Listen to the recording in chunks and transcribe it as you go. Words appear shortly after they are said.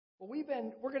Well,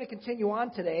 we're going to continue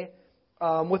on today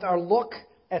with our look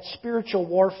at spiritual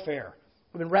warfare.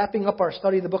 We've been wrapping up our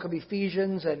study of the book of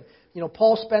Ephesians, and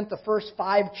Paul spent the first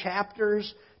 5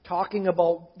 chapters talking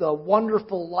about the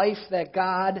wonderful life that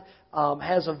God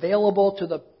has available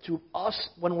to us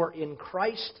when we're in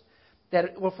Christ. That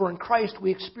if we're in Christ,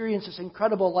 we experience this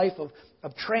incredible life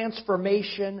of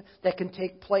transformation that can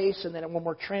take place. And then when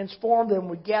we're transformed and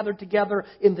we gather together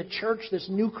in the church, this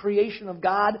new creation of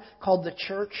God called the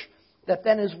church, that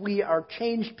then as we are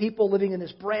changed people living in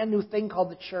this brand new thing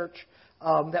called the church,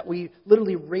 that we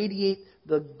literally radiate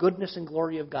the goodness and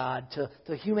glory of God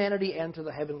to humanity and to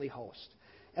the heavenly host.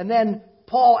 And then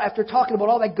Paul, after talking about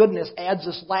all that goodness, adds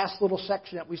this last little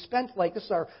section that we spent, this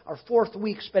is our 4th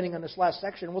week spending on this last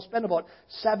section. We'll spend about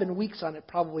 7 weeks on it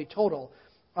probably total.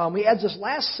 He adds this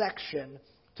last section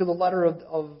to the letter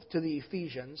to the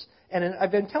Ephesians. And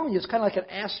I've been telling you, it's kind of like an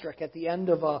asterisk at the end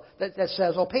of that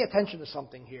says, pay attention to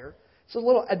something here. It's a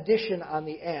little addition on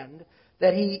the end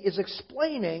that he is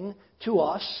explaining to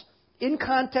us in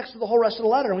context of the whole rest of the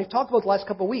letter. And we've talked about the last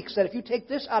couple of weeks that if you take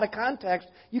this out of context,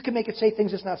 you can make it say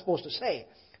things it's not supposed to say.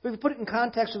 But if you put it in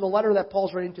context of the letter that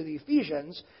Paul's writing to the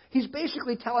Ephesians, he's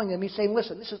basically telling them, he's saying,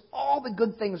 listen, this is all the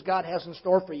good things God has in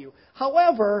store for you.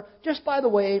 However, just by the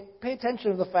way, pay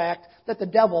attention to the fact that the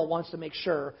devil wants to make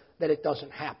sure that it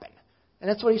doesn't happen. And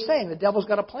that's what he's saying. The devil's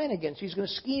got a plan against you. He's going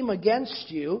to scheme against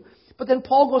you. But then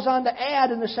Paul goes on to add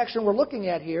in the section we're looking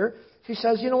at here, he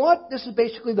says, you know what? This is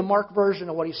basically the Mark version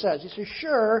of what he says. He says,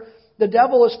 sure, the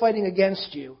devil is fighting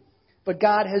against you, but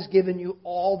God has given you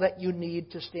all that you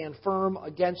need to stand firm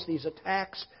against these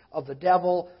attacks of the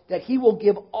devil, that he will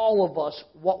give all of us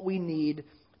what we need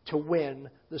to win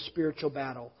the spiritual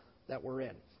battle that we're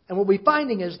in. And what we're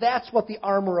finding is that's what the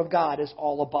armor of God is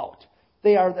all about.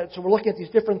 So we're looking at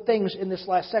these different things in this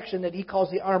last section that he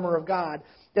calls the armor of God,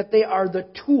 that they are the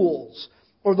tools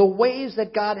or the ways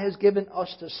that God has given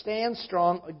us to stand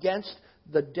strong against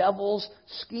the devil's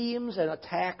schemes and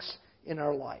attacks in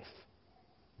our life.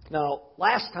 Now,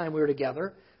 last time we were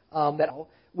together,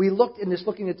 we looked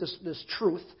looking at this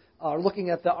truth, looking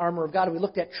at the armor of God, and we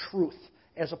looked at truth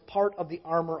as a part of the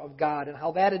armor of God and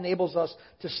how that enables us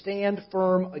to stand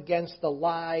firm against the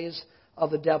lies of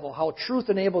the devil, how truth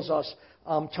enables us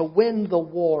to win the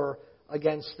war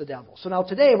against the devil. So now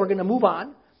today we're going to move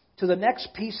on to the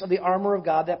next piece of the armor of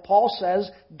God that Paul says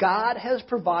God has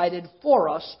provided for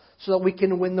us so that we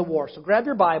can win the war. So grab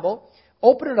your Bible,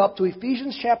 open it up to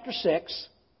Ephesians chapter 6.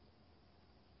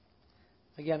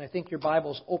 Again, I think your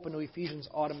Bibles open to Ephesians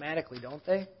automatically, don't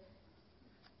they?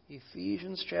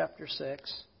 Ephesians chapter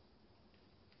 6.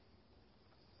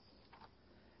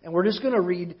 And we're just going to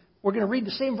read,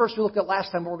 the same verse we looked at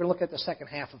last time, but we're going to look at the second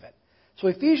half of it. So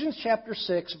Ephesians chapter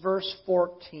 6, verse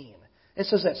 14. It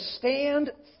says that,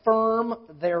 stand firm,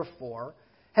 therefore,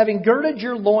 having girded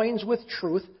your loins with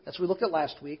truth, that's what we looked at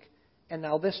last week, and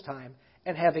now this time,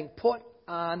 and having put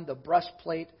on the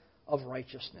breastplate of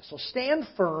righteousness. So stand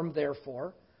firm,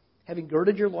 therefore, having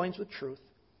girded your loins with truth,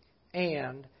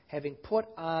 and having put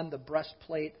on the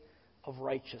breastplate of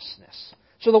righteousness.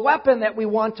 So the weapon that we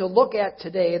want to look at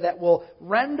today that will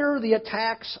render the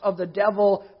attacks of the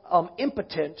devil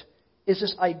impotent is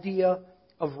this idea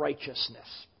of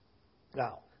righteousness.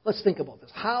 Now, let's think about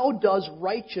this. How does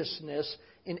righteousness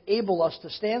enable us to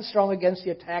stand strong against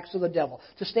the attacks of the devil,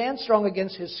 to stand strong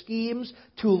against his schemes,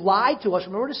 to lie to us?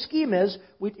 Remember what his scheme is?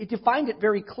 We defined it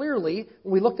very clearly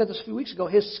when we looked at this a few weeks ago.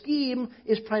 His scheme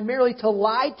is primarily to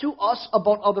lie to us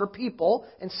about other people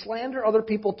and slander other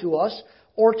people to us,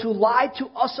 or to lie to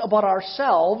us about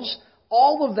ourselves,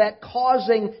 all of that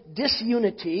causing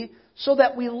disunity so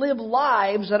that we live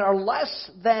lives that are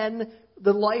less than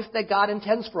the life that God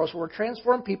intends for us. We're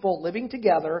transformed people living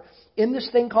together in this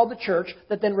thing called the church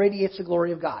that then radiates the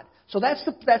glory of God. So that's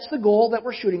the goal that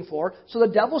we're shooting for. So the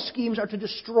devil's schemes are to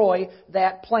destroy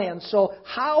that plan. So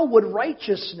how would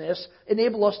righteousness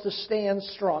enable us to stand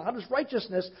strong? How does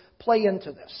righteousness play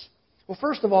into this? Well,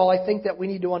 first of all, I think that we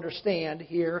need to understand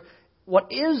here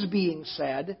what is being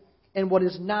said and what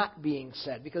is not being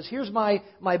said. Because here's my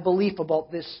belief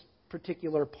about this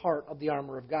particular part of the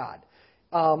armor of God.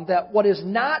 That what is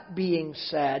not being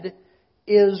said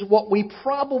is what we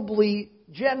probably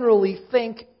generally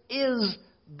think is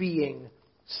being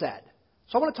said.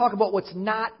 So I want to talk about what's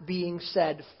not being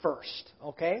said first,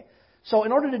 okay? So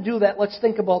in order to do that, let's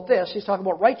think about this. He's talking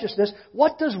about righteousness.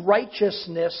 What does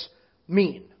righteousness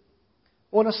mean?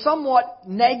 Well, in a somewhat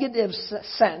negative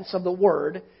sense of the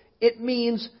word, it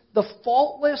means the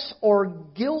faultless or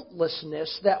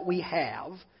guiltlessness that we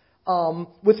have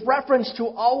with reference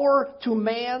to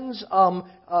man's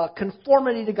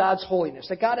conformity to God's holiness.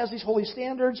 That God has these holy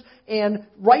standards, and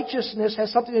righteousness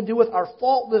has something to do with our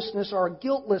faultlessness or our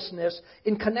guiltlessness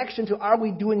in connection to, are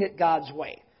we doing it God's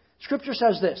way? Scripture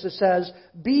says this. It says,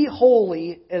 be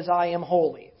holy as I am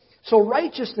holy. So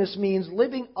righteousness means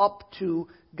living up to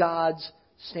God's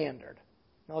standard.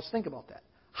 Now let's think about that.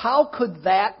 How could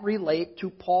that relate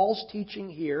to Paul's teaching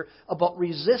here about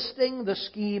resisting the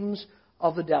schemes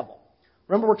of the devil?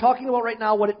 Remember, we're talking about right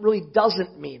now what it really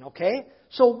doesn't mean, okay?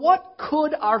 So what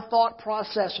could our thought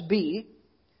process be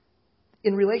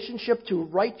in relationship to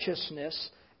righteousness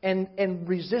and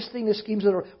resisting the schemes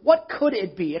of the devil? What could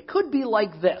it be? It could be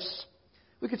like this.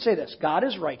 We could say this. God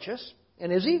is righteous.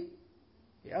 And is He?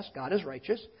 Yes, God is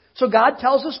righteous. So God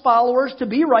tells His followers to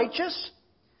be righteous.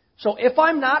 So if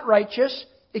I'm not righteous,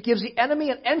 it gives the enemy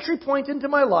an entry point into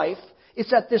my life.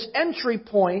 It's at this entry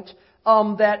point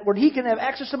that where he can have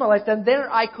access to my life, then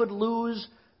there I could lose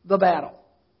the battle.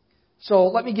 So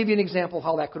let me give you an example of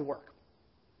how that could work.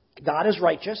 God is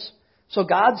righteous, so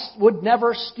God would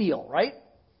never steal, right?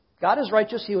 God is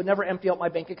righteous, He would never empty out my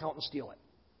bank account and steal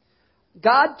it.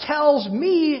 God tells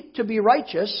me to be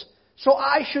righteous, so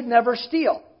I should never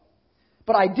steal.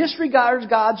 But I disregard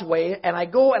God's way, and I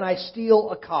go and I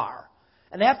steal a car.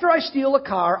 And after I steal a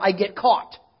car, I get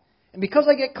caught. And because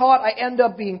I get caught, I end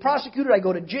up being prosecuted. I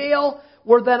go to jail,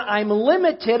 where then I'm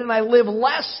limited and I live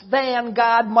less than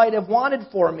God might have wanted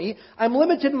for me. I'm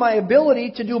limited in my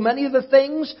ability to do many of the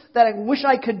things that I wish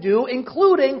I could do,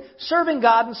 including serving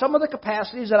God in some of the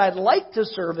capacities that I'd like to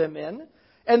serve Him in.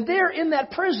 And there in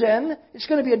that prison, it's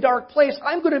going to be a dark place.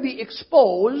 I'm going to be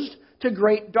exposed to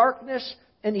great darkness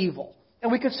and evil.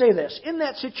 And we could say this, in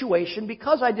that situation,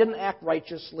 because I didn't act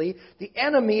righteously, the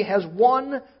enemy has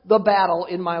won the battle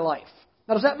in my life.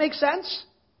 Now, does that make sense?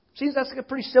 Seems that's a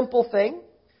pretty simple thing.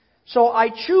 So I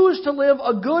choose to live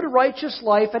a good, righteous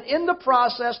life, and in the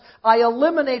process, I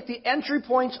eliminate the entry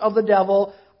points of the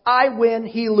devil. I win,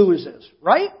 he loses.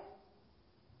 Right?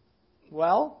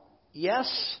 Well,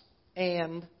 yes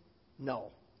and no.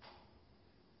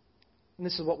 And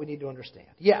this is what we need to understand.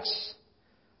 Yes.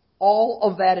 All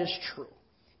of that is true.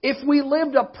 If we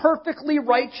lived a perfectly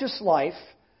righteous life,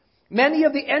 many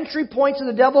of the entry points that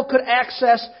the devil could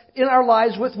access in our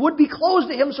lives would be closed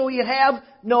to him, so he'd have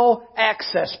no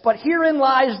access. But herein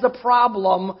lies the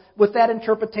problem with that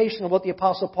interpretation of what the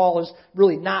Apostle Paul is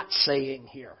really not saying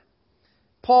here.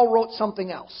 Paul wrote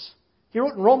something else. He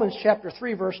wrote in Romans chapter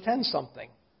 3, verse 10 something.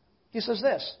 He says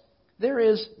this, there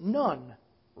is none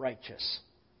righteous,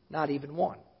 not even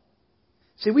one.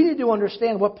 See, we need to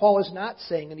understand what Paul is not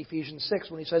saying in Ephesians 6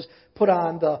 when he says, put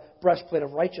on the breastplate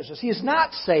of righteousness. He is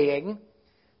not saying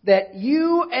that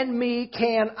you and me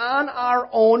can, on our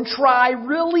own, try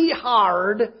really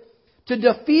hard to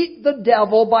defeat the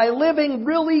devil by living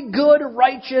really good,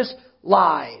 righteous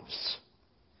lives.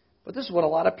 But this is what a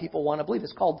lot of people want to believe.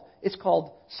 It's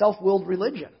called self-willed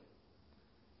religion.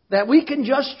 That we can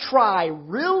just try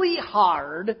really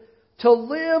hard to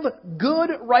live good,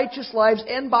 righteous lives,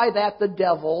 and by that the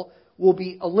devil will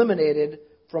be eliminated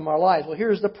from our lives. Well,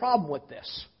 here's the problem with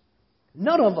this.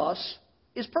 None of us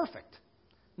is perfect.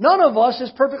 None of us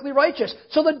is perfectly righteous.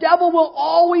 So the devil will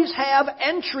always have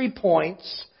entry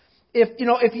points.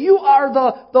 If you are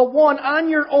the one on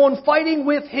your own fighting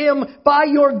with him by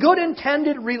your good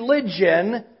intended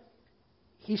religion,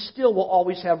 he still will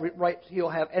always have he'll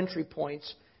have entry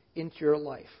points into your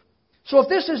life. So if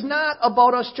this is not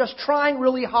about us just trying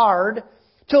really hard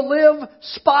to live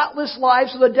spotless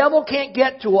lives so the devil can't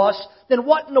get to us, then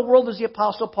what in the world is the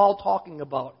Apostle Paul talking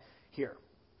about here?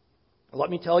 Well, let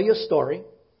me tell you a story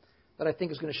that I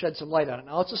think is going to shed some light on it.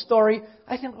 Now, it's a story,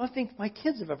 I don't think my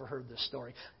kids have ever heard this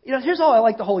story. Here's how I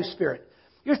like the Holy Spirit.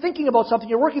 You're thinking about something,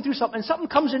 you're working through something, and something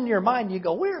comes into your mind, and you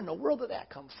go, where in the world did that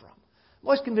come from? I'm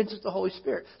always convinced it's the Holy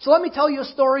Spirit. So let me tell you a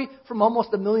story from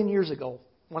almost 1,000,000 years ago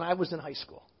when I was in high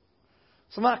school.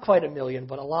 So not quite 1,000,000,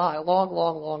 but a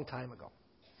long time ago.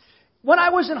 When I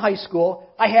was in high school,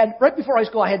 right before high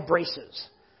school, I had braces.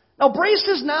 Now,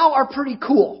 braces now are pretty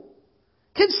cool.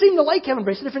 Kids seem to like having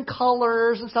braces, different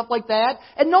colors and stuff like that,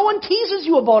 and no one teases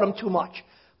you about them too much.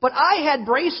 But I had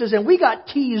braces, and we got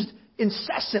teased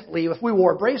incessantly if we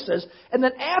wore braces, and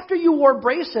then after you wore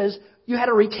braces, you had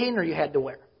a retainer you had to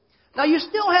wear. Now, you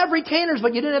still have retainers,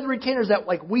 but you didn't have the retainers that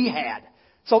like we had.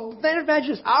 So then imagine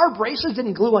this, our braces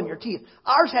didn't glue on your teeth.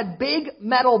 Ours had big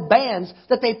metal bands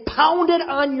that they pounded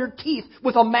on your teeth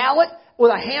with a mallet,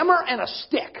 with a hammer, and a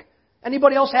stick.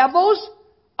 Anybody else have those?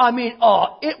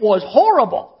 It was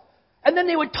horrible. And then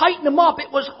they would tighten them up.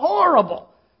 It was horrible.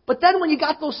 But then when you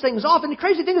got those things off, and the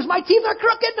crazy thing is my teeth are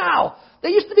crooked now. They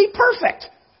used to be perfect.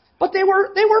 But they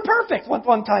were perfect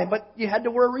one time, but you had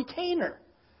to wear a retainer.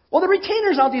 Well, the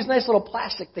retainers aren't these nice little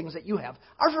plastic things that you have.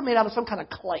 Ours were made out of some kind of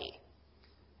clay.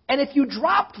 And if you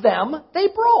dropped them, they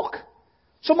broke.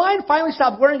 So mine finally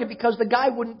stopped wearing it because the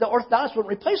orthodontist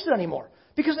wouldn't replace it anymore.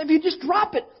 Because if you just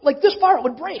drop it like this far, it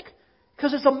would break.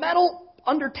 Because it's a metal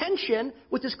under tension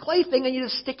with this clay thing, and you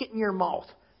just stick it in your mouth.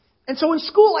 And so in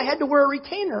school, I had to wear a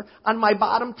retainer on my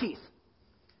bottom teeth.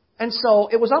 And so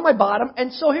it was on my bottom.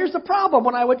 And so here's the problem.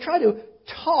 When I would try to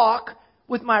talk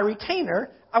with my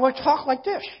retainer, I would talk like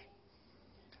this.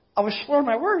 I was slurring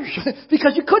my words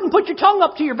because you couldn't put your tongue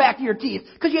up to your back of your teeth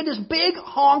because you had this big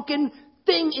honking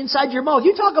thing inside your mouth.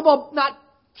 You talk about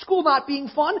school not being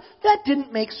fun. That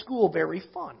didn't make school very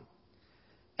fun.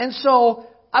 And so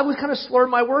I would kind of slur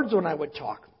my words when I would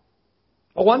talk.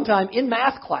 Well, one time in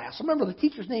math class, I remember the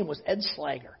teacher's name was Ed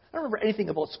Slager. I don't remember anything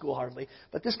about school hardly,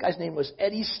 but this guy's name was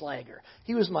Eddie Slager.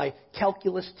 He was my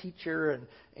calculus teacher,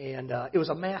 and it was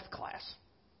a math class.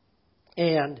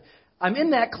 And I'm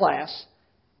in that class,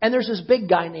 and there's this big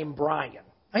guy named Brian.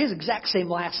 Now, he has the exact same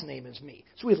last name as me,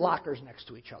 so we had lockers next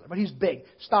to each other. But he's big,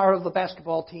 star of the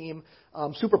basketball team,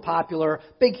 super popular,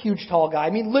 big, huge, tall guy.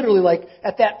 I mean, literally, like,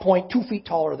 at that point, 2 feet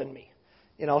taller than me.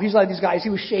 You know, he's like these guys. He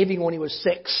was shaving when he was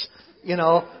 6, you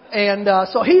know. And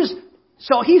so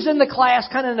he's in the class,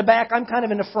 kind of in the back. I'm kind of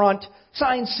in the front,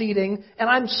 assigned seating. And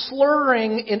I'm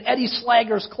slurring in Eddie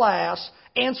Slager's class,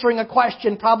 answering a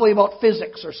question probably about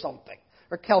physics or something,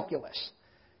 or calculus.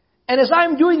 And as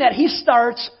I'm doing that, he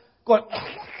starts going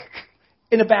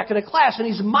in the back of the class. And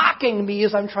he's mocking me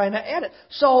as I'm trying to add it.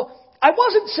 So I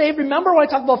wasn't saved. Remember when I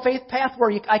talked about Faith Path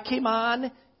where I came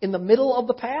on in the middle of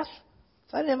the path?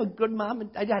 So I didn't have a good mom.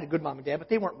 I had a good mom and dad, but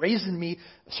they weren't raising me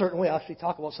a certain way. I'll actually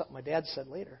talk about something my dad said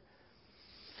later.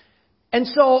 And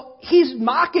so he's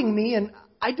mocking me, and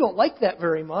I don't like that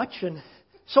very much. And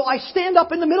so I stand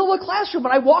up in the middle of the classroom,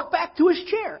 and I walk back to his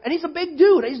chair. And he's a big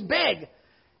dude. He's big.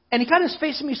 And he kind of is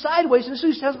facing me sideways. And as soon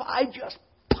as he says, I just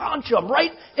punch him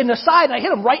right in the side, and I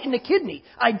hit him right in the kidney.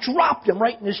 I dropped him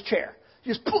right in his chair.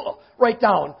 Just right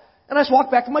down. And I just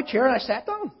walked back to my chair, and I sat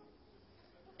down.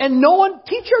 And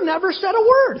teacher never said a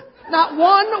word. Not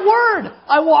one word.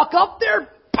 I walk up there,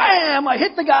 bam, I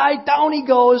hit the guy, down he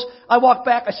goes. I walk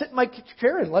back, I sit in my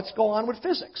chair, and let's go on with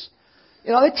physics.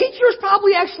 You know, the teacher was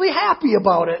probably actually happy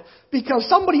about it because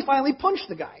somebody finally punched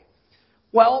the guy.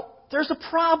 Well, there's a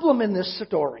problem in this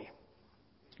story.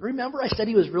 Remember I said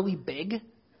he was really big?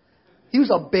 He was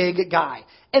a big guy.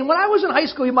 And when I was in high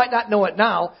school, you might not know it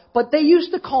now, but they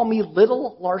used to call me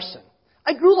Little Larson.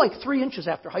 I grew like 3 inches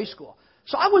after high school.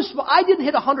 So I didn't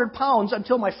hit 100 pounds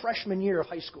until my freshman year of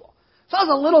high school. So I was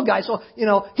a little guy. So, you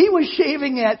know, he was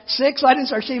shaving at 6. I didn't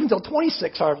start shaving until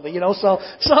 26 hardly, you know. So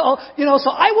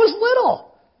I was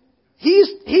little.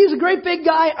 He's a great big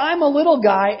guy. I'm a little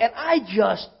guy. And I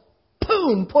just,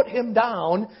 put him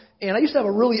down. And I used to have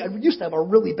a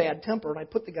really bad temper, and I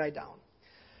put the guy down.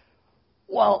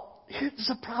 Well, here's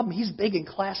the problem. He's big, and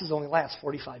classes only last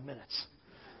 45 minutes.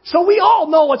 So we all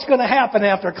know what's going to happen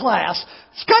after class.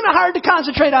 It's kind of hard to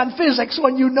concentrate on physics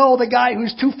when you know the guy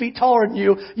who's 2 feet taller than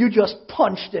you just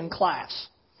punched in class.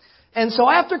 And so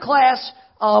after class,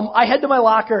 I head to my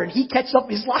locker, and he catches up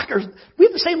his lockers. We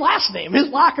have the same last name.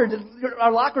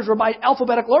 Our lockers were by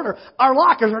alphabetical order. Our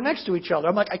lockers are next to each other.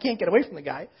 I'm like, I can't get away from the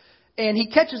guy. And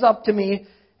he catches up to me,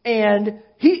 and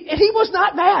he was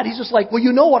not mad. He's just like, well,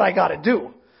 you know what I got to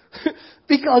do.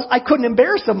 Because I couldn't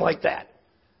embarrass him like that.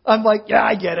 I'm like, yeah,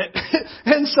 I get it.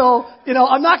 And so, you know,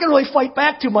 I'm not going to really fight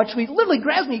back too much. So he literally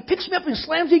grabs me, picks me up, and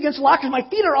slams me against the lockers. My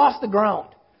feet are off the ground.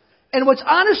 And what's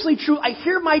honestly true, I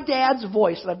hear my dad's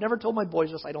voice, and I've never told my boys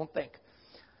this, I don't think.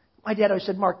 My dad always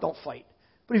said, Mark, don't fight.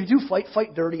 But if you do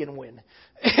fight dirty and win.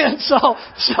 And so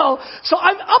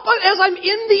I'm up, as I'm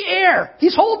in the air,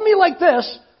 he's holding me like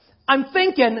this. I'm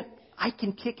thinking, I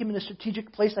can kick him in a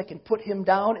strategic place. I can put him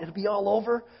down. It'll be all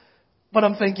over. But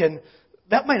I'm thinking,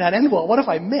 that might not end well. What if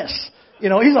I miss? You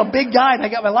know, he's a big guy, and I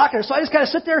got my locker. So I just kind of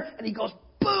sit there, and he goes,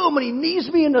 boom, and he knees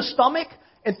me in the stomach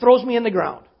and throws me in the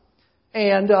ground.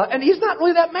 And he's not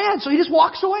really that mad, so he just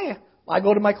walks away. I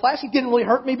go to my class. He didn't really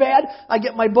hurt me bad. I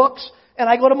get my books, and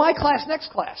I go to my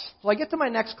next class. So I get to my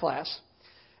next class,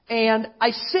 and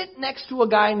I sit next to a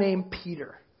guy named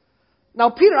Peter. Now,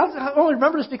 Peter, I only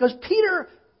remember this because Peter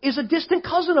is a distant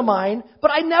cousin of mine,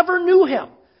 but I never knew him.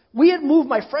 We had moved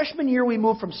my freshman year. We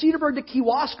moved from Cedarburg to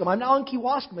Kewaskum. I'm now in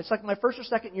Kewaskum. It's like my first or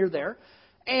second year there.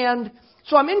 And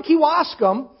so I'm in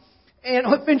Kewaskum. And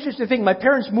what's interesting thing, my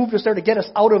parents moved us there to get us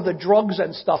out of the drugs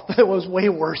and stuff that was way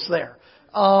worse there.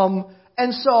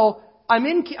 And so I'm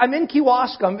in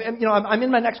Kewaskum, and you know I'm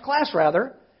in my next class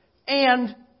rather,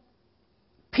 and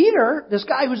Peter, this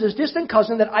guy who's his distant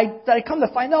cousin that I come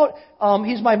to find out,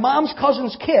 he's my mom's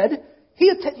cousin's kid. He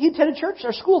attended church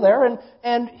or school there,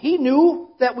 and he knew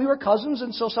that we were cousins,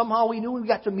 and so somehow we knew we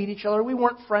got to meet each other. We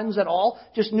weren't friends at all,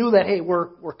 just knew that, hey,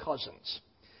 we're cousins.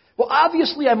 Well,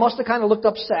 obviously, I must have kind of looked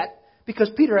upset because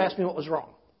Peter asked me what was wrong.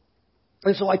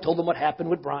 And so I told him what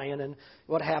happened with Brian and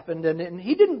what happened, and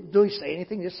he didn't really say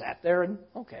anything. He just sat there and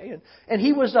okay. And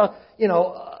he was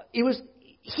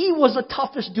he was the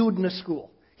toughest dude in the school.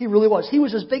 He really was. He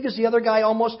was as big as the other guy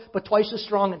almost, but twice as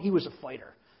strong, and he was a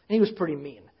fighter. And he was pretty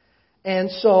mean. And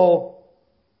so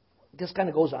this kind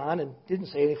of goes on and didn't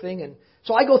say anything. And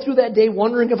so I go through that day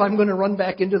wondering if I'm going to run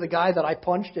back into the guy that I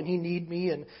punched and he need me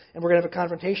and we're going to have a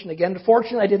confrontation again.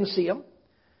 Fortunately, I didn't see him.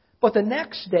 But the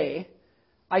next day,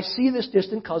 I see this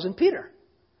distant cousin, Peter.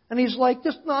 And he's like,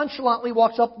 just nonchalantly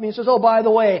walks up to me and says, oh, by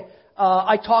the way,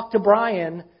 I talked to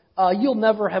Brian. You'll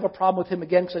never have a problem with him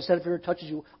again because I said if he ever touches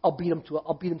you, I'll beat him to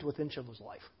within an inch of his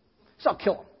life. So I'll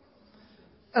kill him.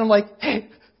 And I'm like, hey,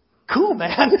 cool,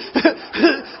 man.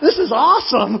 This is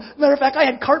awesome. Matter of fact, I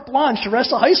had carte blanche the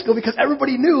rest of high school because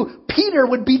everybody knew Peter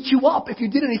would beat you up if you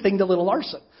did anything to little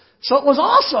Larson. So it was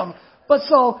awesome. But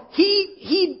so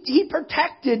he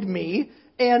protected me,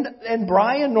 and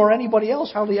Brian nor anybody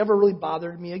else hardly ever really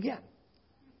bothered me again.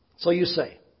 So you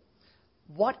say,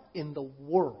 what in the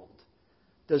world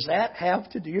does that have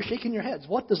to do? You're shaking your heads.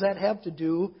 What does that have to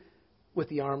do with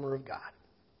the armor of God?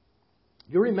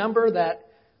 You remember that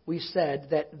we said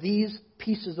that these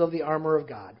pieces of the armor of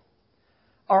God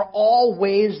are all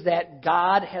ways that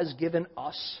God has given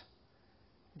us.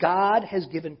 God has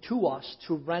given to us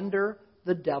to render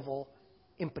the devil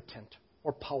impotent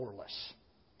or powerless.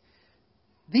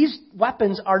 These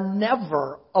weapons are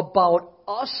never about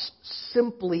us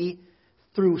simply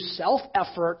through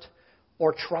self-effort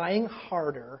or trying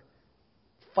harder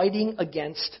fighting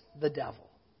against the devil.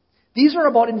 These are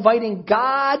about inviting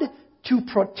God to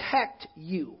protect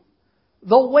you.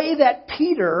 The way that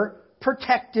Peter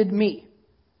protected me.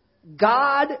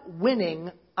 God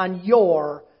winning on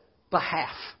your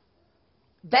behalf.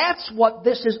 That's what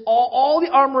this is. All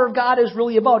the armor of God is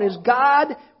really about, is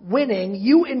God winning,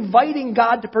 you inviting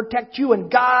God to protect you,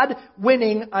 and God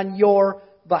winning on your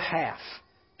behalf.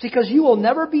 Because you will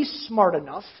never be smart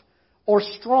enough, or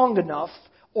strong enough,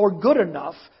 or good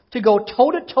enough to go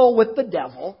toe-to-toe with the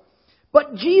devil.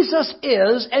 But Jesus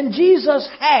is, and Jesus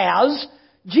has.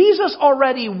 Jesus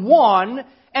already won,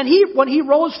 and when he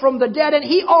rose from the dead, and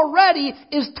he already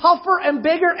is tougher and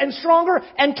bigger and stronger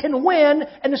and can win.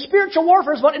 And the spiritual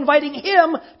warfare is about inviting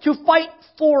him to fight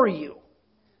for you.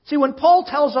 See, when Paul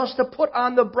tells us to put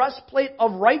on the breastplate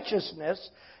of righteousness,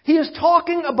 he is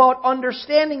talking about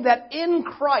understanding that in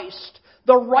Christ,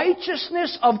 the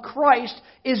righteousness of Christ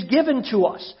is given to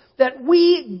us. That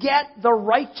we get the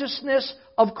righteousness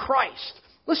of Christ.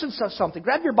 Listen to something.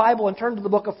 Grab your Bible and turn to the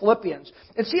book of Philippians.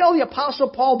 And see how the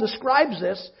Apostle Paul describes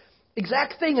this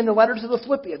exact thing in the letter to the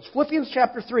Philippians. Philippians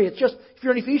chapter 3. It's just, if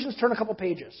you're in Ephesians, turn a couple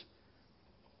pages.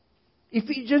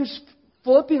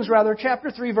 Philippians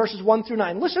chapter 3, verses 1 through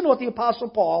 9. Listen to what the Apostle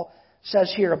Paul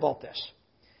says here about this.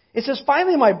 It says,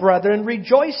 finally, my brethren,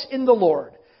 rejoice in the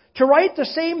Lord. To write the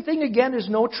same thing again is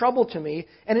no trouble to me,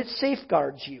 and it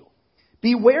safeguards you.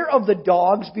 Beware of the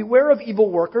dogs, beware of evil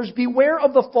workers, beware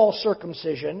of the false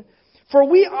circumcision. For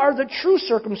we are the true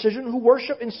circumcision who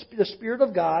worship in the Spirit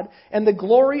of God and the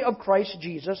glory of Christ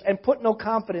Jesus and put no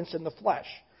confidence in the flesh.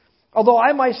 Although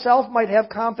I myself might have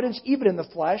confidence even in the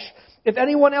flesh, if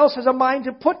anyone else has a mind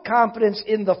to put confidence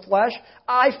in the flesh,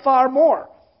 I far more.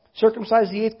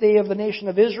 Circumcised the 8th day of the nation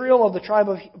of Israel, of the tribe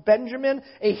of Benjamin,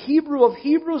 a Hebrew of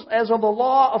Hebrews, as of the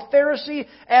law, a Pharisee,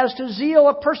 as to zeal,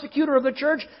 a persecutor of the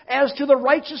church, as to the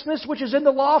righteousness which is in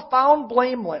the law, found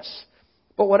blameless.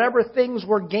 But whatever things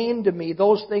were gained to me,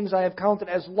 those things I have counted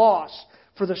as loss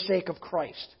for the sake of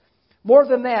Christ. More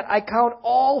than that, I count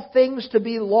all things to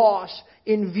be loss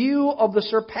in view of the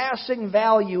surpassing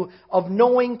value of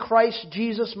knowing Christ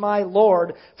Jesus my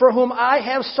Lord, for whom I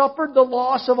have suffered the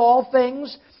loss of all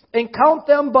things, and count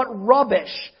them but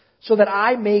rubbish, so that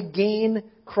I may gain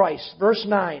Christ. Verse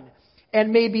 9,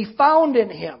 and may be found in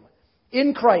Him,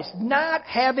 in Christ, not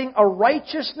having a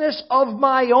righteousness of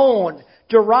my own,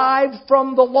 derived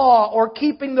from the law, or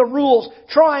keeping the rules,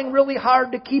 trying really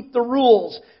hard to keep the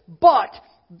rules, but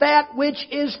that which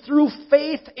is through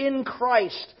faith in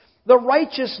Christ, the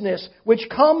righteousness which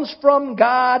comes from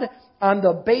God on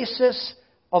the basis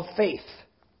of faith.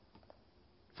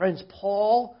 Friends,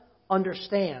 Paul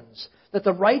understands that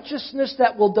the righteousness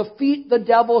that will defeat the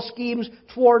devil's schemes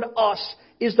toward us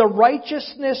is the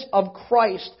righteousness of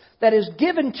Christ that is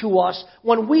given to us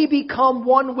when we become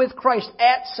one with Christ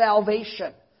at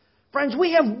salvation. Friends,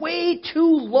 we have way too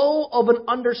low of an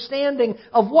understanding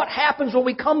of what happens when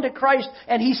we come to Christ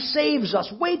and He saves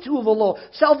us. Way too low.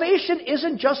 Salvation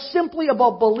isn't just simply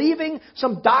about believing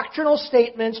some doctrinal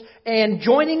statements and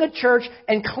joining a church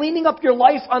and cleaning up your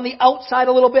life on the outside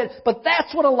a little bit. But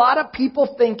that's what a lot of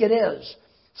people think it is.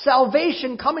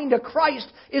 Salvation, coming to Christ,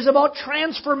 is about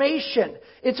transformation.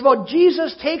 It's about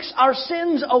Jesus takes our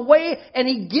sins away and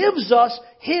He gives us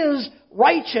His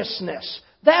righteousness.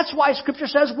 That's why Scripture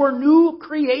says we're new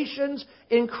creations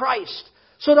in Christ.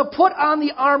 So to put on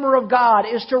the armor of God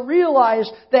is to realize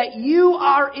that you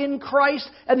are in Christ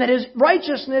and that His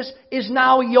righteousness is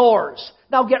now yours.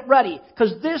 Now get ready,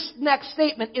 because this next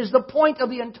statement is the point of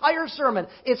the entire sermon.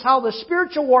 It's how the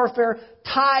spiritual warfare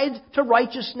tied to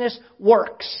righteousness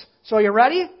works. So are you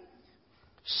ready?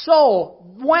 So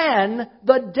when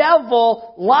the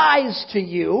devil lies to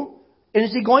you, and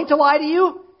is he going to lie to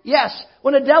you? Yes.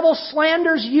 When the devil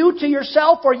slanders you to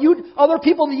yourself or other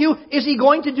people to you, is he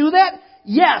going to do that?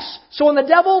 Yes. So when the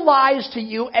devil lies to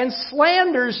you and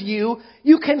slanders you,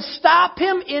 you can stop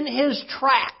him in his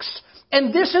tracks.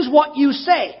 And this is what you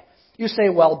say. You say,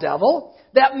 well, devil,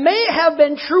 that may have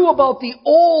been true about the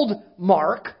old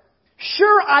Mark.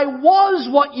 Sure, I was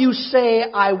what you say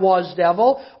I was,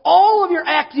 devil. All of your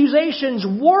accusations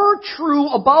were true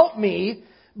about me,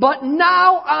 but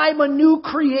now I'm a new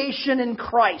creation in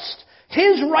Christ.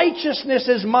 His righteousness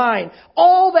is mine.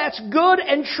 All that's good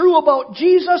and true about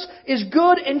Jesus is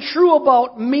good and true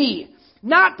about me.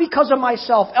 Not because of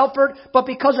myself, Alfred, but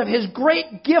because of His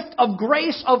great gift of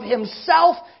grace of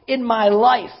Himself in my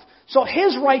life. So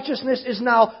His righteousness is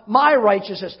now my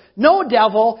righteousness. No,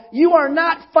 devil, you are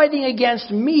not fighting against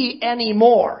me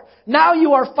anymore. Now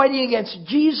you are fighting against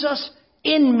Jesus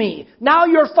in me. Now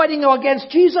you're fighting against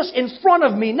Jesus in front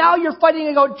of me. Now you're fighting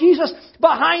against Jesus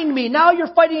behind me. Now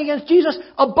you're fighting against Jesus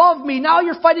above me. Now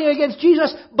you're fighting against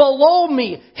Jesus below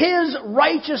me. His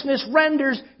righteousness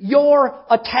renders your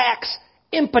attacks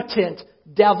impotent,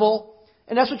 devil.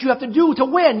 And that's what you have to do to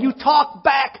win. You talk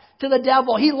back to the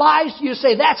devil. He lies to you.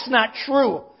 Say, that's not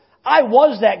true. I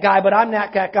was that guy, but I'm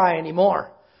not that guy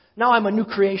anymore. Now I'm a new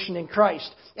creation in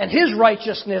Christ. And His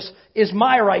righteousness is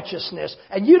my righteousness.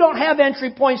 And you don't have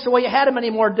entry points the way you had them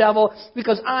anymore, devil,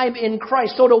 because I'm in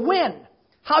Christ. So to win,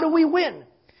 how do we win?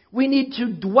 We need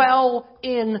to dwell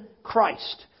in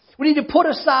Christ. We need to put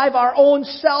aside our own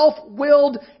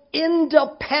self-willed,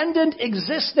 independent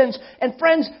existence. And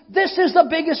friends, this is the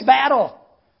biggest battle.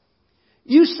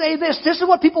 You say this is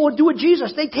what people would do with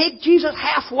Jesus. They take Jesus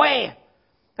halfway.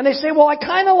 And they say, well, I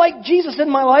kind of like Jesus in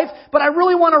my life, but I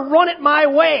really want to run it my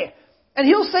way. And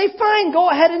He'll say, fine, go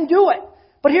ahead and do it.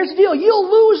 But here's the deal. You'll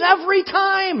lose every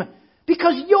time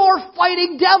because you're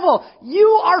fighting devil.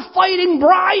 You are fighting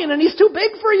Brian, and he's too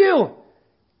big for you.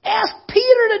 Ask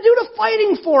Peter to do the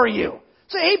fighting for you.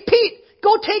 Say, hey, Pete,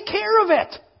 go take care of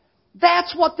it.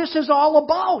 That's what this is all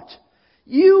about.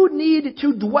 You need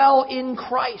to dwell in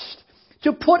Christ,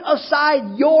 to put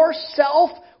aside your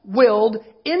self-willed,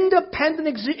 independent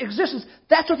existence.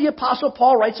 That's what the Apostle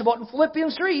Paul writes about in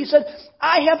Philippians 3. He said,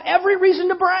 I have every reason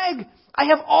to brag. I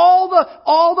have all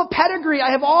the pedigree.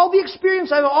 I have all the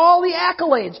experience. I have all the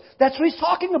accolades. That's what he's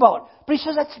talking about. But he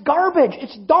says that's garbage.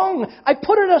 It's dung. I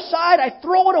put it aside. I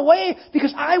throw it away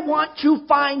because I want to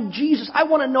find Jesus. I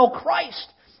want to know Christ.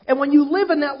 And when you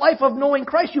live in that life of knowing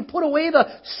Christ, you put away the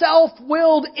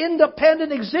self-willed,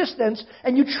 independent existence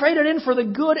and you trade it in for the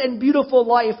good and beautiful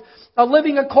life of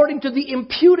living according to the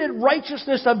imputed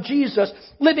righteousness of Jesus,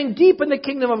 living deep in the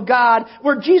kingdom of God,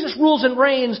 where Jesus rules and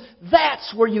reigns.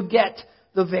 That's where you get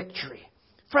the victory.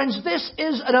 Friends, this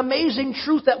is an amazing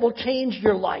truth that will change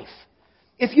your life.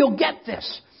 If you'll get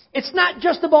this, it's not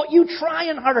just about you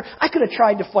trying harder. I could have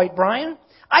tried to fight Brian.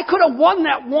 I could have won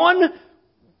that one.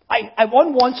 I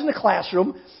won once in the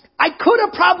classroom. I could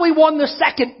have probably won the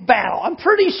second battle. I'm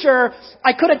pretty sure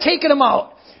I could have taken him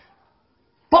out.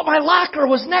 But my locker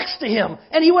was next to him,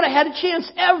 and he would have had a chance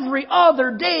every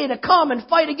other day to come and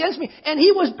fight against me. And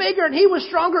he was bigger, and he was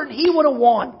stronger, and he would have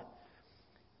won.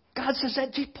 God says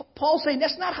that. Paul's saying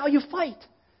that's not how you fight.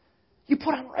 You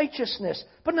put on righteousness,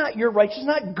 but not your righteousness,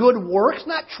 not good works,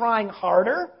 not trying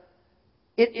harder.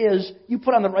 It is, you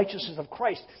put on the righteousness of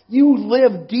Christ. You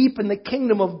live deep in the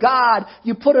kingdom of God.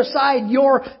 You put aside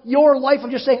your life of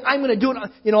just saying, I'm going to do it.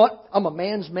 You know what? I'm a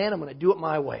man's man. I'm going to do it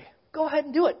my way. Go ahead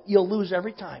and do it. You'll lose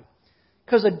every time.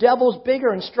 Because the devil's bigger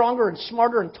and stronger and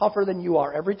smarter and tougher than you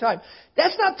are every time.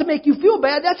 That's not to make you feel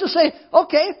bad. That's to say,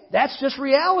 okay, that's just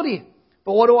reality.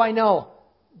 But what do I know?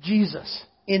 Jesus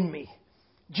in me.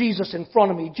 Jesus in front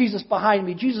of me. Jesus behind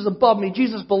me. Jesus above me.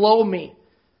 Jesus below me.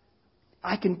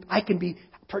 I can be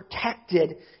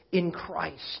protected in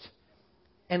Christ.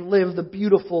 and live the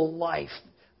beautiful life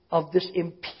of this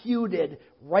imputed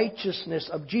righteousness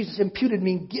of Jesus. Imputed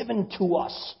means given to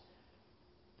us.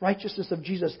 Righteousness of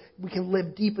Jesus. We can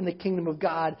live deep in the kingdom of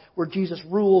God where Jesus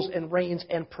rules and reigns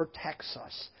and protects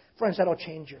us. Friends, that'll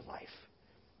change your life.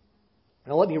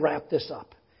 Now let me wrap this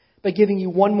up by giving you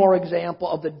one more example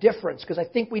of the difference, because I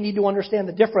think we need to understand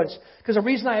the difference. Because the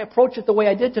reason I approach it the way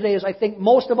I did today is I think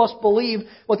most of us believe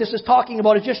what this is talking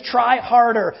about is just try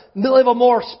harder, live a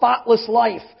more spotless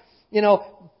life.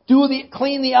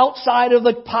 Clean the outside of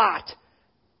the pot.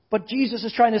 But Jesus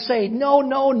is trying to say,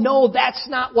 no, that's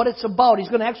not what it's about. He's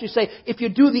going to actually say, if you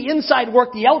do the inside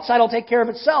work, the outside will take care of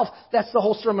itself. That's the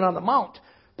whole Sermon on the Mount.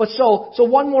 But so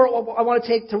one more I want to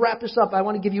take to wrap this up. I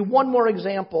want to give you one more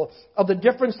example of the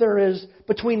difference there is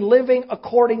between living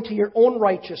according to your own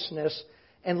righteousness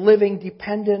and living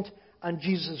dependent on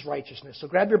Jesus' righteousness. So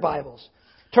grab your Bibles.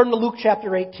 Turn to Luke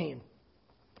chapter 18.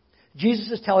 Jesus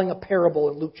is telling a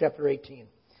parable in Luke chapter 18.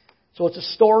 So it's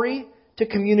a story to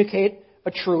communicate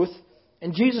a truth,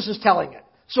 and Jesus is telling it.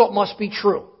 So it must be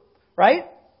true, right?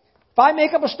 If I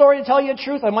make up a story to tell you the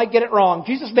truth, I might get it wrong.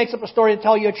 Jesus makes up a story to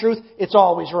tell you the truth, it's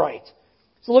always right.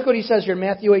 So look what he says here in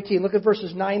Matthew 18. Look at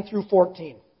verses 9 through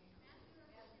 14.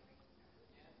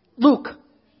 Luke.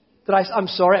 I'm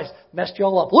sorry, I messed you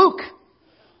all up. Luke.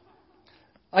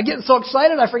 I'm getting so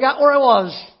excited, I forgot where I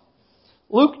was.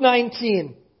 Luke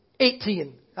 18.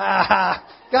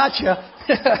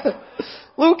 Gotcha.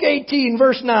 Luke 18,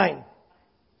 verse 9.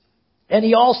 And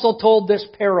he also told this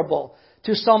parable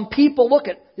to some people. Look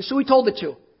at this. Who he told it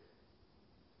to?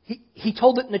 He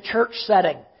told it in a church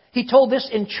setting. He told this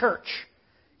in church.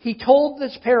 He told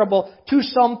this parable to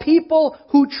some people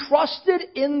who trusted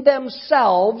in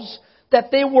themselves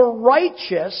that they were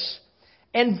righteous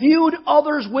and viewed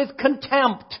others with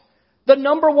contempt. The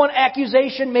number one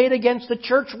accusation made against the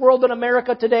church world in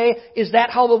America today is that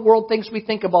how the world thinks we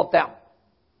think about them.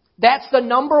 That's the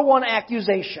number one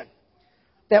accusation.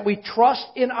 That we trust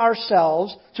in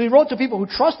ourselves. So he wrote to people who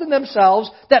trust in themselves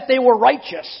that they were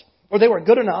righteous or they were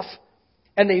good enough,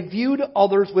 and they viewed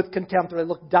others with contempt, or they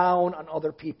looked down on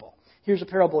other people. Here's a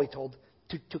parable he told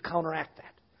to counteract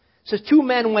that. It says 2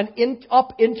 men went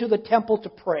up into the temple to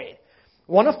pray.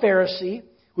 One a Pharisee,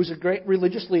 who's a great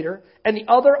religious leader, and the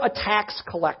other a tax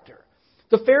collector.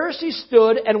 The Pharisee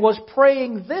stood and was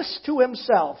praying this to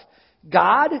himself: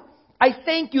 God, I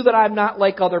thank you that I'm not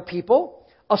like other people,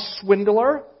 a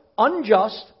swindler,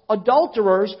 unjust,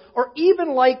 adulterers, or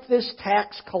even like this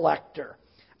tax collector.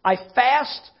 I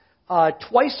fast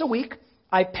twice a week.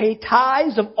 I pay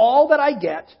tithes of all that I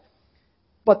get.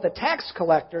 But the tax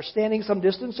collector, standing some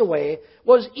distance away,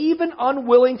 was even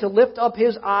unwilling to lift up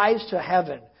his eyes to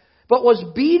heaven, but was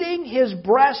beating his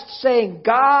breast, saying,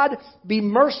 God, be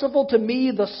merciful to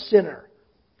me, the sinner.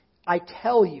 I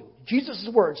tell you, Jesus'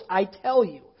 words, I tell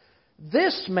you,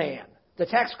 this man, the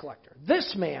tax collector,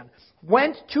 this man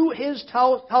went to his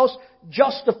house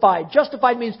justified.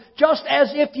 Justified means just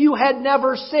as if you had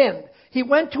never sinned. He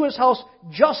went to his house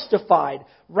justified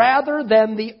rather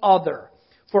than the other.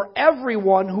 For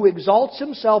everyone who exalts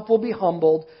himself will be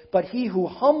humbled, but he who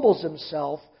humbles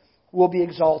himself will be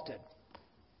exalted.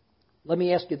 Let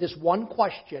me ask you this one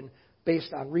question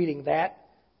based on reading that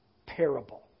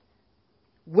parable.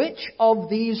 Which of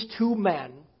these 2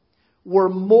 men were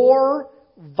more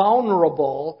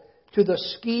vulnerable to the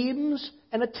schemes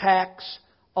and attacks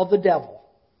of the devil?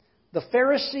 The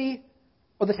Pharisee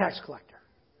or the tax collector?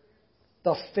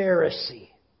 The Pharisee.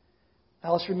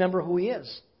 Now let's remember who he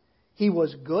is. He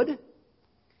was good.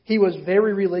 He was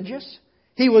very religious.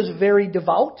 He was very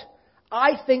devout.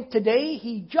 I think today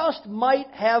he just might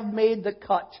have made the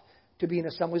cut to be an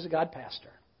Assemblies of God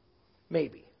pastor.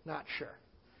 Maybe. Not sure.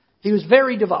 He was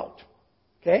very devout.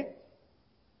 Okay?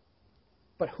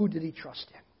 But who did he trust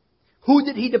in? Who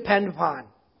did he depend upon?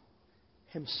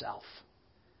 Himself.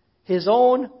 His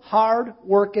own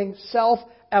hard-working,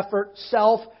 self-effort,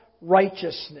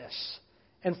 self-righteousness.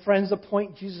 And friends, the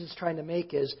point Jesus is trying to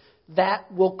make is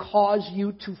that will cause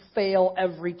you to fail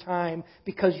every time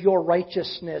because your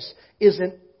righteousness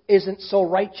isn't so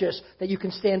righteous that you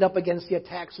can stand up against the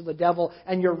attacks of the devil,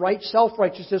 and your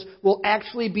self-righteousness will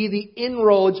actually be the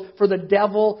inroads for the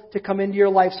devil to come into your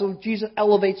life. So Jesus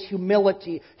elevates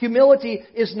humility. Humility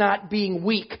is not being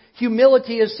weak.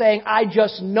 Humility is saying, I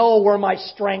just know where my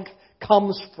strength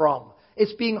comes from.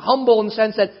 It's being humble in the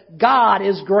sense that God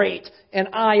is great and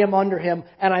I am under Him,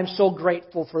 and I'm so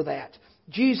grateful for that.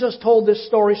 Jesus told this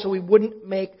story so we wouldn't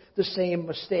make the same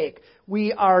mistake.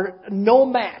 We are no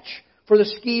match for the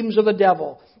schemes of the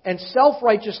devil. And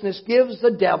self-righteousness gives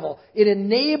the devil, it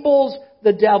enables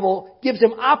the devil gives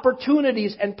him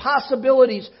opportunities and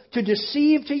possibilities to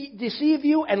deceive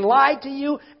you and lie to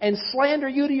you and slander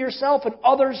you to yourself and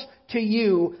others to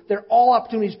you. They're all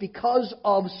opportunities because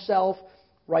of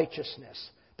self-righteousness.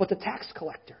 But the tax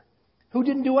collector, who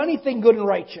didn't do anything good and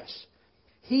righteous,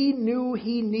 he knew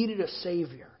he needed a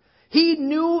Savior. He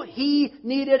knew he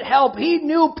needed help. He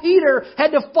knew Peter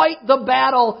had to fight the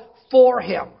battle for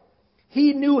him.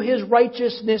 He knew his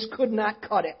righteousness could not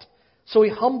cut it. So he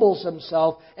humbles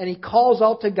himself and he calls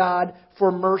out to God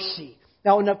for mercy.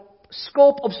 Now, in the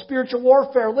scope of spiritual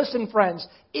warfare, listen, friends,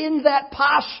 in that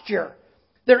posture,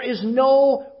 there is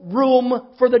no room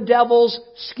for the devil's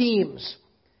schemes.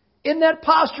 In that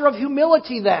posture of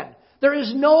humility, then, there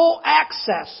is no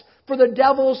access for the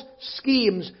devil's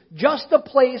schemes. Just a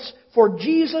place for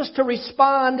Jesus to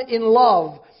respond in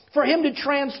love, for Him to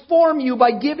transform you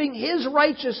by giving His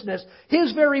righteousness,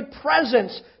 His very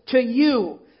presence to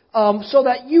you, so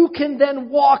that you can then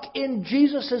walk in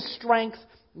Jesus' strength,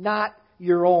 not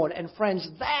your own. And friends,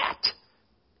 that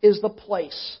is the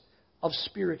place of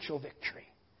spiritual victory.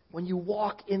 When you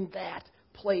walk in that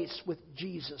place with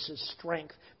Jesus'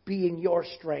 strength being your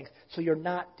strength, so you're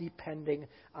not depending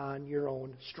on your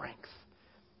own strength.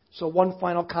 So one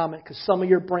final comment, because some of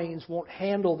your brains won't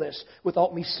handle this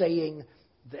without me saying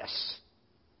this.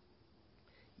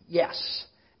 Yes,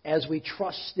 as we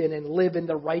trust in and live in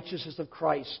the righteousness of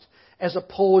Christ, as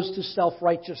opposed to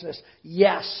self-righteousness,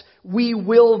 yes, we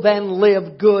will then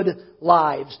live good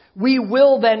lives. We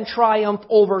will then triumph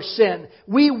over sin.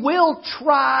 We will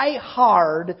try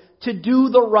hard to do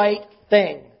the right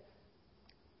thing.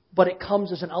 But it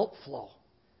comes as an outflow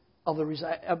of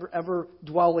the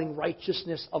ever-dwelling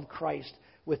righteousness of Christ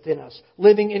within us.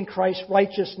 Living in Christ's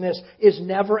righteousness is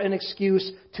never an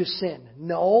excuse to sin.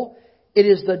 No, it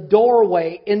is the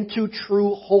doorway into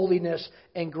true holiness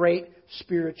and great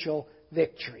spiritual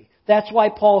victory. That's why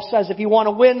Paul says if you want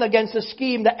to win against a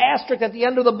scheme, the asterisk at the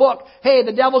end of the book, hey,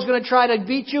 the devil's going to try to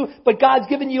beat you, but God's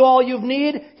given you all you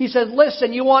need. He says,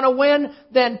 listen, you want to win?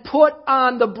 Then put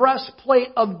on the breastplate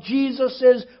of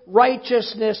Jesus'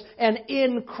 righteousness and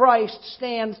in Christ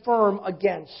stand firm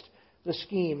against the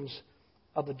schemes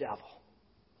of the devil.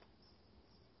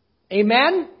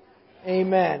 Amen?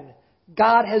 Amen.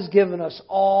 God has given us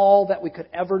all that we could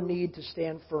ever need to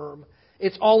stand firm.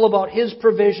 It's all about His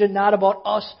provision, not about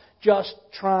us just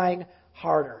trying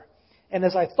harder. And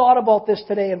as I thought about this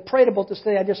today and prayed about this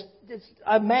today,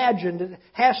 I imagined it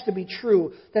has to be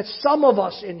true that some of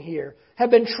us in here have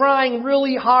been trying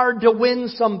really hard to win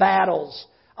some battles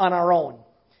on our own.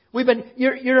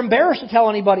 You're embarrassed to tell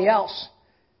anybody else.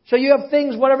 So you have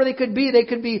things, whatever they could be. They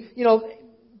could be,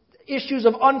 issues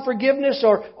of unforgiveness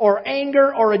or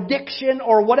anger or addiction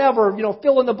or whatever,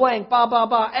 fill in the blank,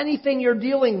 anything you're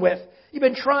dealing with. You've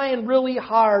been trying really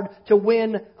hard to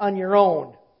win on your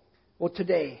own. Well,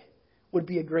 today would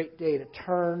be a great day to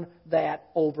turn that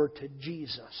over to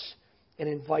Jesus and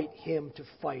invite Him to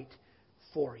fight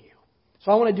for you.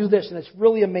 So I want to do this, and it's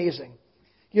really amazing.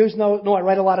 You guys know I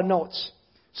write a lot of notes.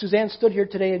 Suzanne stood here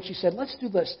today and she said, let's do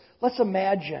this. Let's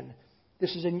imagine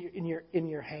this is in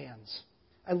your hands.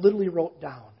 I literally wrote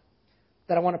down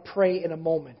that I want to pray in a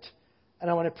moment. And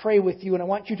I want to pray with you, and I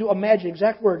want you to imagine,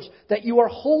 exact words, that you are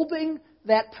holding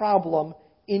that problem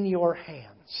in your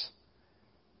hands.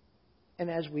 And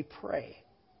as we pray,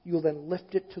 you'll then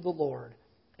lift it to the Lord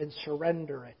and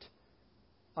surrender it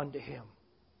unto Him.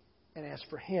 And ask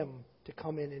for Him to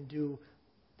come in and do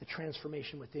the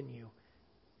transformation within you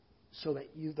so that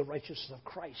the righteousness of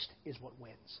Christ is what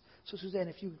wins. So Suzanne,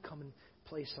 if you would come and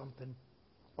play something,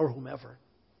 or whomever.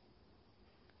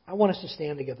 I want us to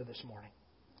stand together this morning.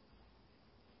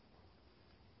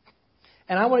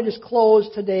 And I want to just close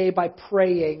today by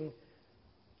praying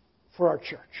for our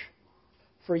church,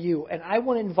 for you. And I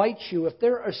want to invite you, if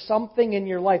there is something in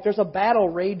your life, there's a battle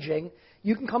raging,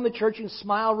 you can come to church and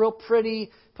smile real pretty,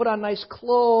 put on nice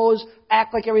clothes,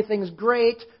 act like everything's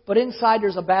great, but inside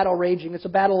there's a battle raging. It's a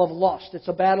battle of lust. It's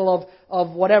a battle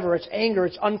of whatever. It's anger.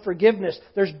 It's unforgiveness.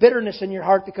 There's bitterness in your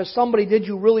heart because somebody did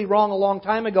you really wrong a long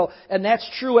time ago. And that's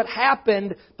true. It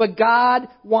happened, but God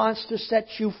wants to set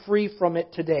you free from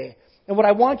it today. And what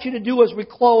I want you to do as we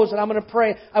close, and I'm going to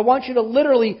pray, I want you to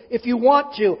literally, if you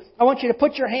want to, I want you to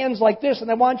put your hands like this, and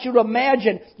I want you to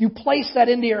imagine you place that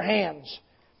into your hands.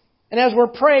 And as we're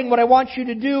praying, what I want you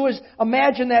to do is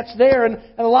imagine that's there and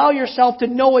allow yourself to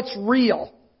know it's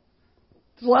real.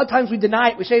 Because a lot of times we deny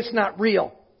it. We say it's not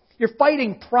real. You're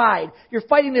fighting pride. You're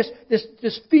fighting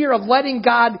this fear of letting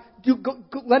God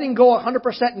letting go 100%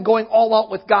 and going all out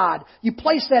with God. You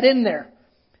place that in there.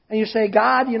 And you say,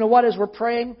 God, you know what, as we're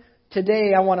praying,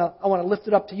 today I want to lift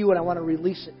it up to you and I want to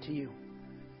release it to you.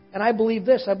 And I believe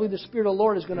this. I believe the Spirit of the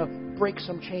Lord is going to break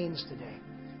some chains today.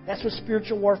 That's what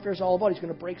spiritual warfare is all about. He's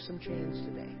going to break some chains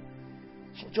today.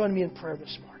 So join me in prayer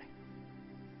this morning.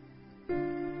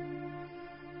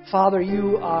 Father,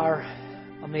 you are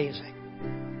amazing.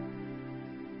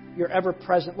 You're ever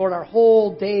present. Lord, our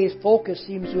whole day's focus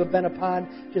seems to have been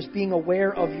upon just being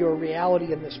aware of your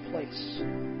reality in this place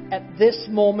at this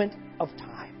moment of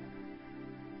time.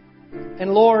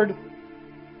 And Lord,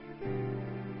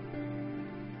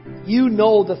 you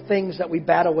know the things that we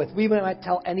battle with. We might not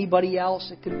tell anybody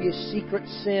else. It could be a secret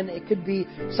sin. It could be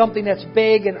something that's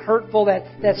big and hurtful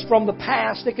that's from the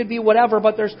past. It could be whatever.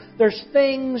 But there's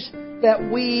things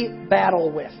that we battle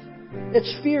with.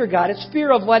 It's fear, God. It's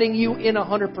fear of letting you in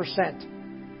 100%.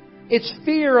 It's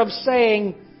fear of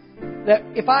saying that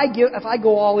if I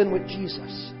go all in with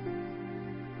Jesus,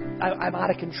 I'm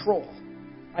out of control.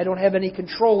 I don't have any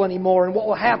control anymore. And what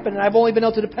will happen? And I've only been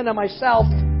able to depend on myself.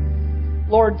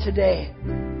 Lord, today,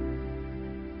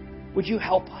 would you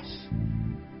help us?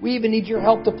 We even need your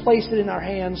help to place it in our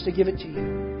hands to give it to you.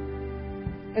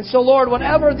 And so, Lord,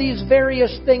 whatever these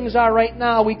various things are right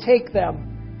now, we take them.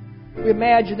 We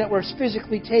imagine that we're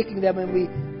physically taking them and we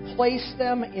place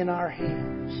them in our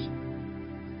hands.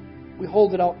 We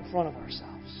hold it out in front of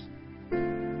ourselves.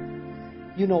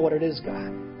 You know what it is,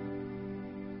 God.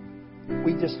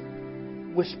 We just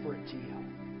whisper it to you.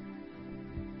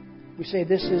 We say,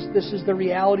 this is the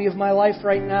reality of my life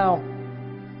right now.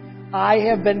 I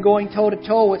have been going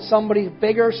toe-to-toe with somebody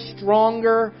bigger,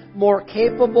 stronger, more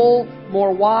capable,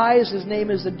 more wise. His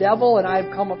name is the devil, and I've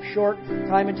come up short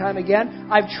time and time again.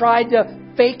 I've tried to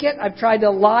fake it. I've tried to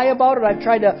lie about it. I've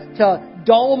tried to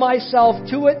dull myself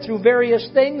to it through various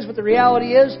things. But the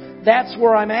reality is, that's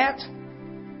where I'm at.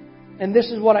 And this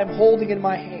is what I'm holding in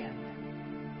my hand.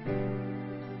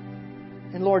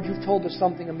 And Lord, you've told us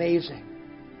something amazing.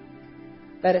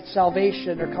 That at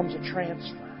salvation there comes a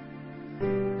transfer.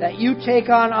 That you take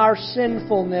on our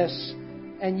sinfulness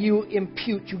and you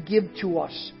impute, you give to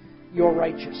us your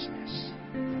righteousness,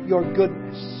 your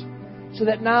goodness. So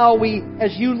that now we,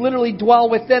 as you literally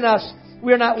dwell within us,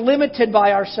 we are not limited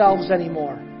by ourselves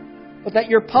anymore. But that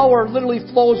your power literally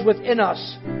flows within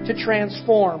us to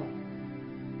transform.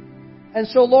 And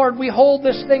so, Lord, we hold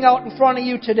this thing out in front of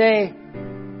you today.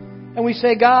 And we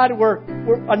say, God, we're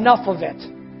enough of it.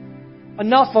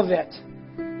 Enough of it.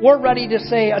 We're ready to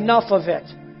say enough of it.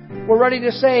 We're ready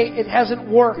to say it hasn't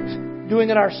worked doing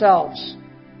it ourselves.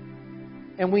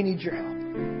 And we need your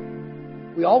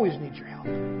help. We always need your help.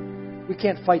 We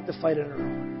can't fight the fight on our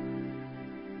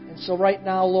own. And so right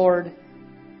now, Lord,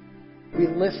 we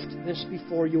lift this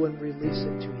before you and release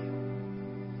it to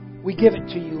you. We give it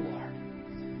to you, Lord.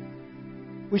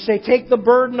 We say, take the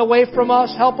burden away from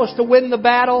us. Help us to win the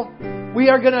battle. We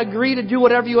are going to agree to do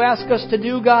whatever you ask us to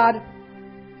do, God.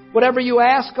 Whatever you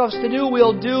ask us to do,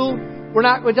 we'll do.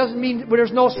 It doesn't mean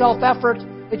there's no self-effort.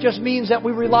 It just means that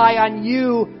we rely on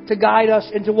you to guide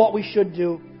us into what we should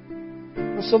do.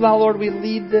 And so now, Lord, we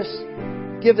lead this,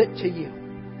 give it to you.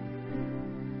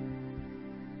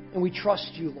 And we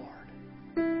trust you, Lord,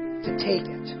 to take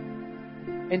it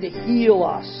and to heal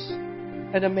us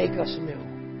and to make us new.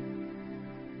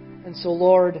 And so,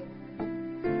 Lord,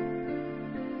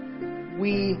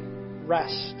 we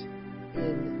rest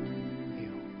in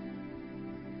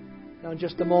Now, in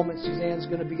just a moment, Suzanne's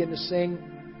going to begin to sing.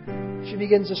 She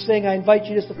begins to sing. I invite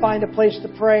you just to find a place to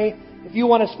pray. If you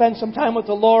want to spend some time with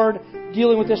the Lord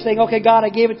dealing with this thing, okay, God, I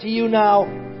gave it to you now,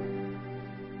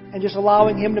 and just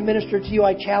allowing Him to minister to you,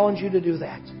 I challenge you to do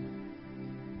that.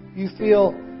 You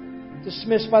feel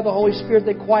dismissed by the Holy Spirit,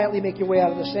 then quietly make your way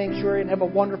out of the sanctuary and have a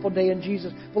wonderful day in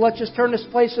Jesus. But let's just turn this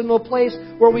place into a place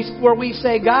where we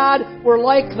say, God, we're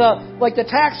like the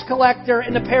tax collector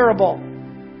in the parable.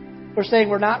 We're saying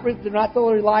we're not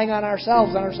relying on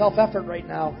ourselves, on our self-effort right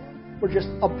now. We're just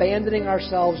abandoning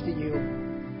ourselves to you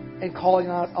and calling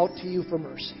out to you for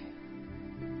mercy.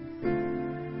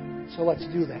 So let's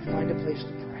do that. Find a place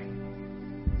to pray.